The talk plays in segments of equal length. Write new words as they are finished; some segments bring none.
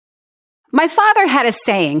My father had a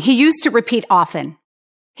saying he used to repeat often.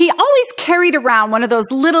 He always carried around one of those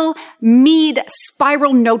little Mead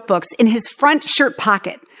spiral notebooks in his front shirt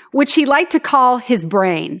pocket, which he liked to call his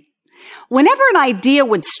brain. Whenever an idea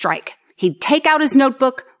would strike, he'd take out his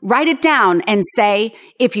notebook, write it down, and say,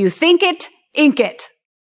 "If you think it, ink it."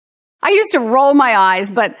 I used to roll my eyes,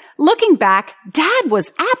 but looking back, Dad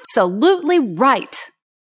was absolutely right.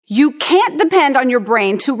 You can't depend on your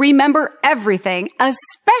brain to remember everything,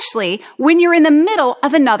 especially when you're in the middle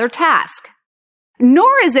of another task. Nor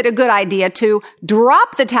is it a good idea to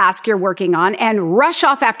drop the task you're working on and rush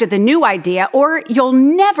off after the new idea, or you'll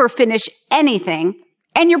never finish anything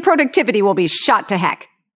and your productivity will be shot to heck.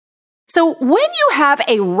 So when you have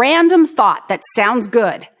a random thought that sounds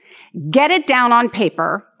good, get it down on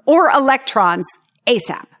paper or electrons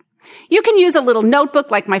ASAP. You can use a little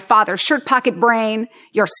notebook like my father's shirt pocket brain,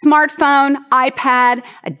 your smartphone, iPad,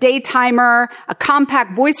 a day timer, a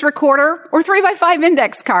compact voice recorder, or 3x5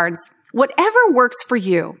 index cards. Whatever works for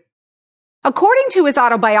you. According to his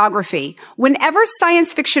autobiography, whenever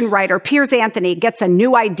science fiction writer Piers Anthony gets a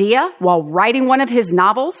new idea while writing one of his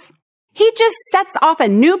novels, he just sets off a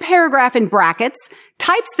new paragraph in brackets,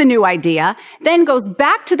 types the new idea, then goes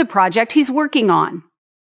back to the project he's working on.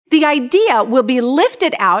 The idea will be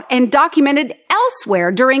lifted out and documented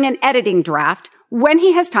elsewhere during an editing draft when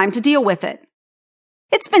he has time to deal with it.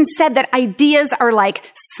 It's been said that ideas are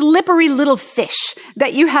like slippery little fish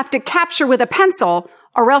that you have to capture with a pencil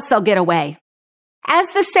or else they'll get away.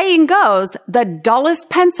 As the saying goes, the dullest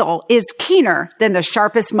pencil is keener than the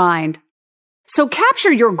sharpest mind. So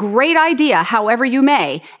capture your great idea however you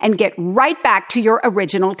may and get right back to your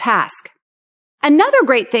original task. Another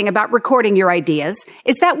great thing about recording your ideas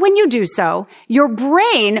is that when you do so, your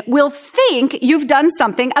brain will think you've done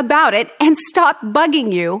something about it and stop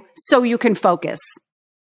bugging you so you can focus.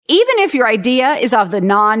 Even if your idea is of the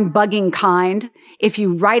non-bugging kind, if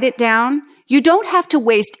you write it down, you don't have to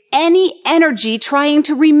waste any energy trying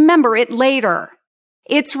to remember it later.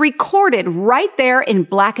 It's recorded right there in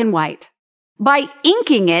black and white. By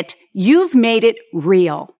inking it, you've made it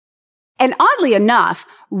real. And oddly enough,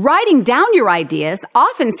 writing down your ideas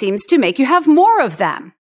often seems to make you have more of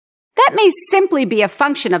them. That may simply be a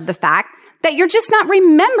function of the fact that you're just not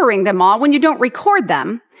remembering them all when you don't record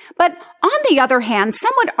them. But on the other hand,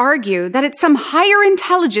 some would argue that it's some higher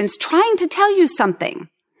intelligence trying to tell you something.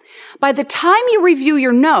 By the time you review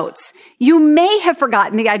your notes, you may have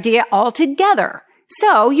forgotten the idea altogether.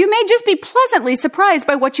 So you may just be pleasantly surprised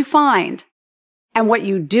by what you find. And what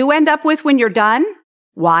you do end up with when you're done?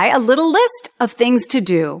 Why, a little list of things to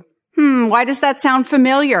do. Why does that sound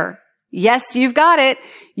familiar? Yes, you've got it.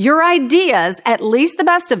 Your ideas, at least the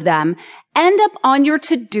best of them, end up on your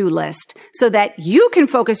to-do list so that you can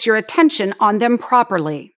focus your attention on them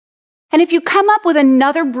properly. And if you come up with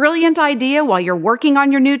another brilliant idea while you're working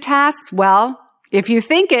on your new tasks, well, if you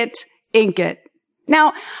think it, ink it.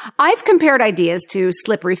 Now, I've compared ideas to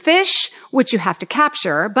slippery fish, which you have to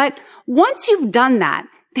capture, but once you've done that,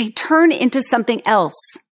 they turn into something else.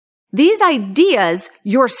 These ideas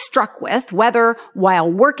you're struck with, whether while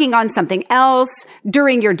working on something else,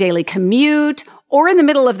 during your daily commute, or in the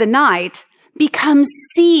middle of the night, become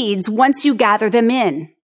seeds once you gather them in.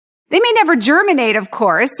 They may never germinate, of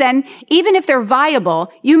course, and even if they're viable,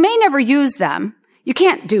 you may never use them. You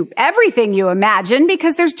can't do everything you imagine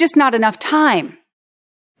because there's just not enough time.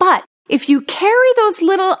 But if you carry those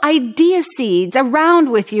little idea seeds around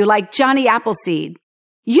with you like Johnny Appleseed,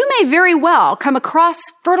 you may very well come across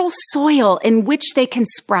fertile soil in which they can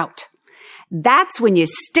sprout. That's when you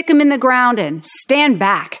stick them in the ground and stand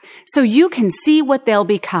back so you can see what they'll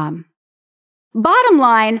become. Bottom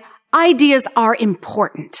line, ideas are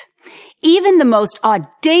important. Even the most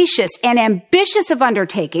audacious and ambitious of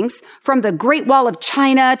undertakings, from the Great Wall of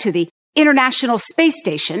China to the International Space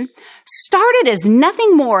Station, started as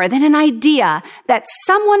nothing more than an idea that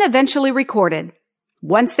someone eventually recorded.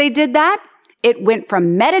 Once they did that, it went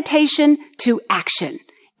from meditation to action,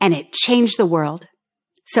 and it changed the world.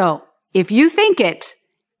 So, if you think it,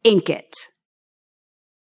 ink it.